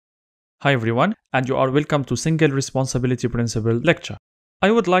Hi everyone, and you are welcome to Single Responsibility Principle lecture. I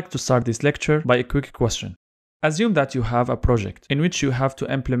would like to start this lecture by a quick question. Assume that you have a project in which you have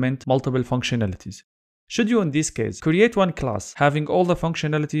to implement multiple functionalities. Should you in this case create one class having all the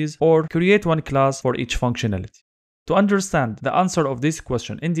functionalities or create one class for each functionality? To understand the answer of this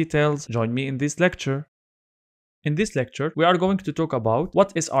question in details, join me in this lecture. In this lecture, we are going to talk about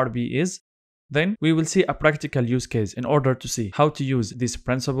what SRB is. Then we will see a practical use case in order to see how to use this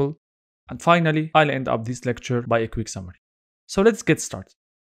principle. And finally, I'll end up this lecture by a quick summary. So let's get started.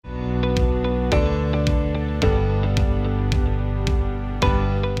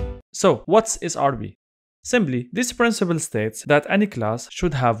 So what's SRB? Simply, this principle states that any class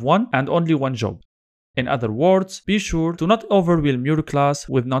should have one and only one job. In other words, be sure to not overwhelm your class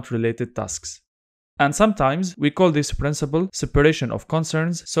with not related tasks. And sometimes we call this principle separation of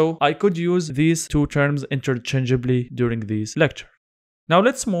concerns, so I could use these two terms interchangeably during this lecture. Now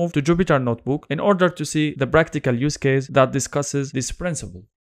let's move to Jupyter Notebook in order to see the practical use case that discusses this principle.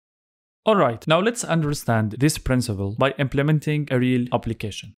 Alright, now let's understand this principle by implementing a real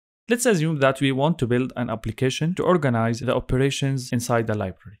application. Let's assume that we want to build an application to organize the operations inside the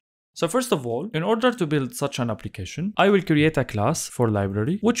library. So first of all, in order to build such an application, I will create a class for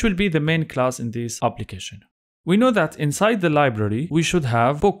library, which will be the main class in this application. We know that inside the library, we should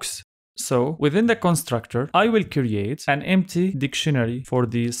have books. So within the constructor, I will create an empty dictionary for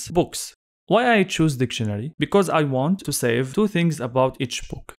these books. Why I choose dictionary? Because I want to save two things about each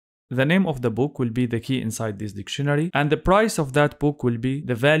book. The name of the book will be the key inside this dictionary, and the price of that book will be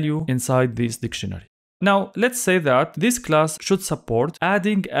the value inside this dictionary. Now, let's say that this class should support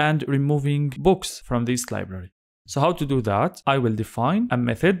adding and removing books from this library. So how to do that? I will define a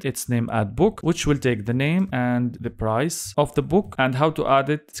method, its name addBook, which will take the name and the price of the book. And how to add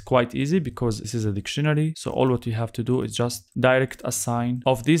it? It's quite easy because this is a dictionary. So all what we have to do is just direct assign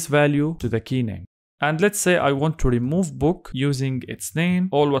of this value to the key name. And let's say I want to remove book using its name.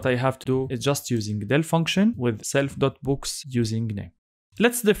 All what I have to do is just using del function with self.books using name.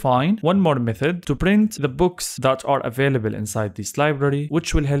 Let's define one more method to print the books that are available inside this library,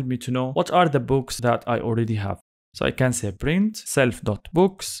 which will help me to know what are the books that I already have. So I can say print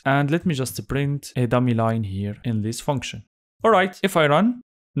self.books, and let me just print a dummy line here in this function. Alright, if I run,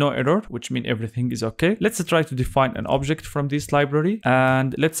 no error, which means everything is okay. Let's try to define an object from this library,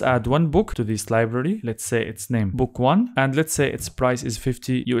 and let's add one book to this library. Let's say its name book1, and let's say its price is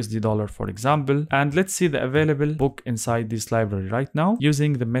 $50 for example. And let's see the available book inside this library right now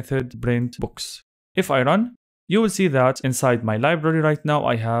using the method print books. If I run, you will see that inside my library right now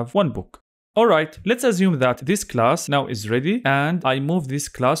I have one book. Alright, let's assume that this class now is ready and I move this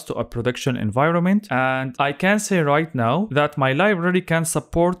class to a production environment, and I can say right now that my library can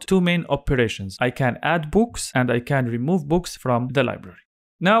support two main operations. I can add books and I can remove books from the library.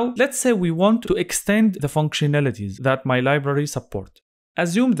 Now, let's say we want to extend the functionalities that my library support.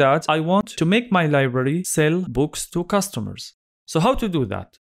 Assume that I want to make my library sell books to customers. So how to do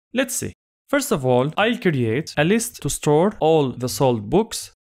that? Let's see. First of all, I'll create a list to store all the sold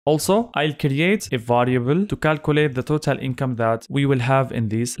books. Also, I'll create a variable to calculate the total income that we will have in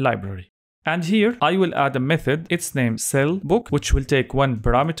this library. And here, I will add a method, its name sellBook, which will take one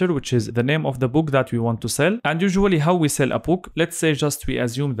parameter, which is the name of the book that we want to sell. And usually how we sell a book, let's say just we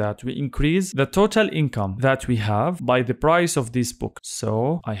assume that we increase the total income that we have by the price of this book.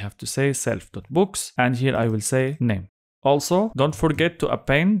 So I have to say self.books, and here I will say name. Also, don't forget to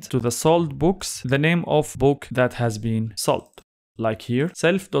append to the sold books the name of book that has been sold. Like here,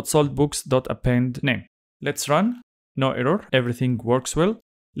 self.soldbooks.append name. Let's run. No error. Everything works well.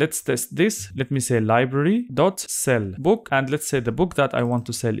 Let's test this. Let me say library.sellBook, and let's say the book that I want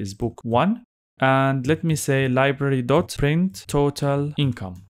to sell is book 1. And let me say library.print total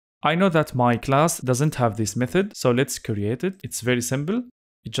income. I know that my class doesn't have this method, so let's create it. It's very simple.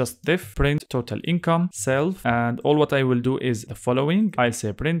 It's just def print total income self, and all what I will do is the following. I'll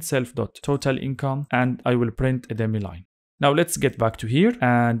say print self.total income, and I will print a dummy line. Now let's get back to here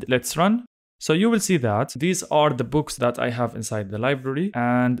and let's run. So you will see that these are the books that I have inside the library,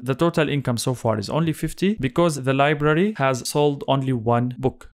 and the total income so far is only 50 because the library has sold only one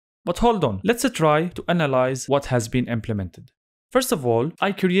book. But hold on, let's try to analyze what has been implemented. First of all,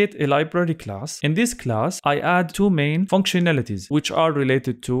 I create a library class. In this class, I add two main functionalities which are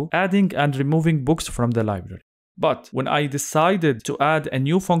related to adding and removing books from the library. But when I decided to add a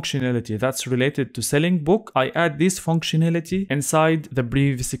new functionality that's related to selling book, I add this functionality inside the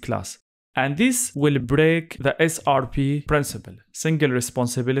previous class. And this will break the SRP principle, Single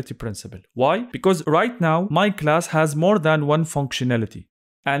Responsibility Principle. Why? Because right now, my class has more than one functionality.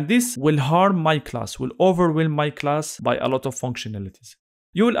 And this will harm my class, will overwhelm my class by a lot of functionalities.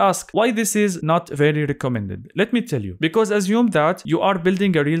 You will ask why this is not very recommended. Let me tell you. Because assume that you are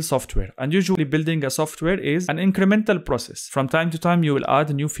building a real software, and usually building a software is an incremental process. From time to time you will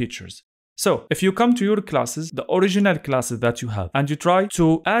add new features. So if you come to your classes, the original classes that you have, and you try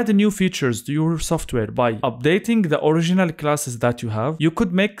to add new features to your software by updating the original classes that you have, you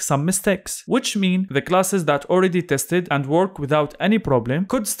could make some mistakes, which mean the classes that already tested and work without any problem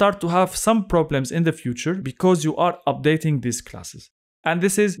could start to have some problems in the future because you are updating these classes. And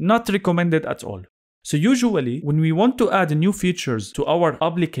this is not recommended at all. So usually, when we want to add new features to our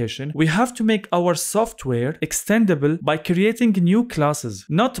application, we have to make our software extendable by creating new classes,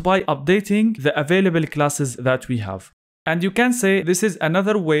 not by updating the available classes that we have. And you can say this is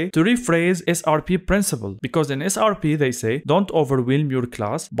another way to rephrase SRP principle, because in SRP they say don't overwhelm your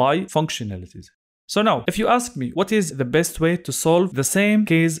class by functionalities. So now, if you ask me what is the best way to solve the same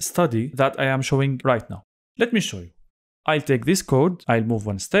case study that I am showing right now, let me show you. I'll take this code, I'll move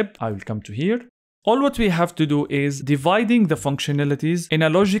one step, I will come to here. All what we have to do is dividing the functionalities in a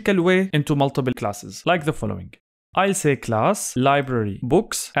logical way into multiple classes, like the following. I'll say class, library,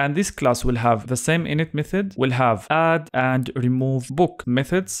 books, and this class will have the same init method, will have add and remove book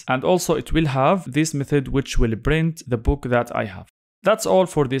methods, and also it will have this method which will print the book that I have. That's all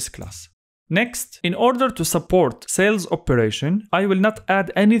for this class. Next, in order to support sales operation, I will not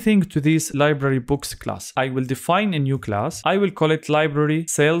add anything to this library books class. I will define a new class. I will call it library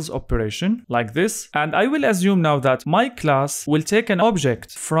sales operation like this. And I will assume now that my class will take an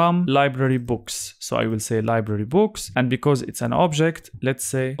object from library books. So I will say library books. And because it's an object, let's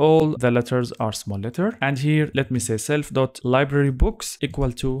say all the letters are small letter. And here, let me say self.librarybooks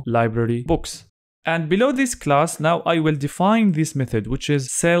equal to library books. And below this class, now I will define this method, which is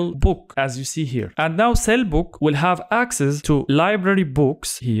sellBook, as you see here. And now sellBook will have access to library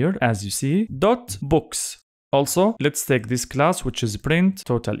books here, as you see, .books. Also, let's take this class, which is print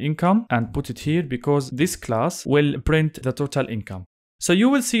total income, and put it here because this class will print the total income. So you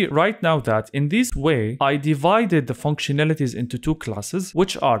will see right now that in this way, I divided the functionalities into two classes,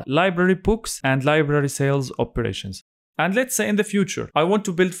 which are library books and library sales operations. And let's say in the future, I want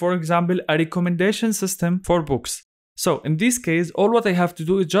to build, for example, a recommendation system for books. So in this case, all what I have to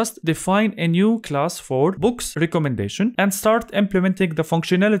do is just define a new class for books recommendation and start implementing the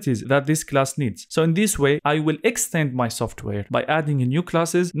functionalities that this class needs. So in this way, I will extend my software by adding new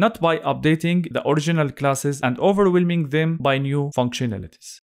classes, not by updating the original classes and overwhelming them by new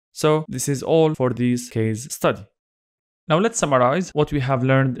functionalities. So this is all for this case study. Now let's summarize what we have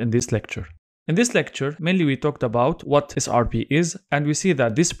learned in this lecture. In this lecture, mainly we talked about what SRP is, and we see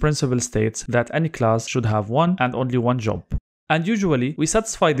that this principle states that any class should have one and only one job. And usually, we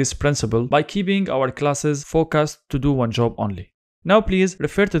satisfy this principle by keeping our classes focused to do one job only. Now please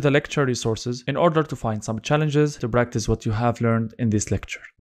refer to the lecture resources in order to find some challenges to practice what you have learned in this lecture.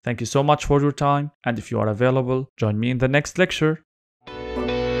 Thank you so much for your time, and if you are available, join me in the next lecture.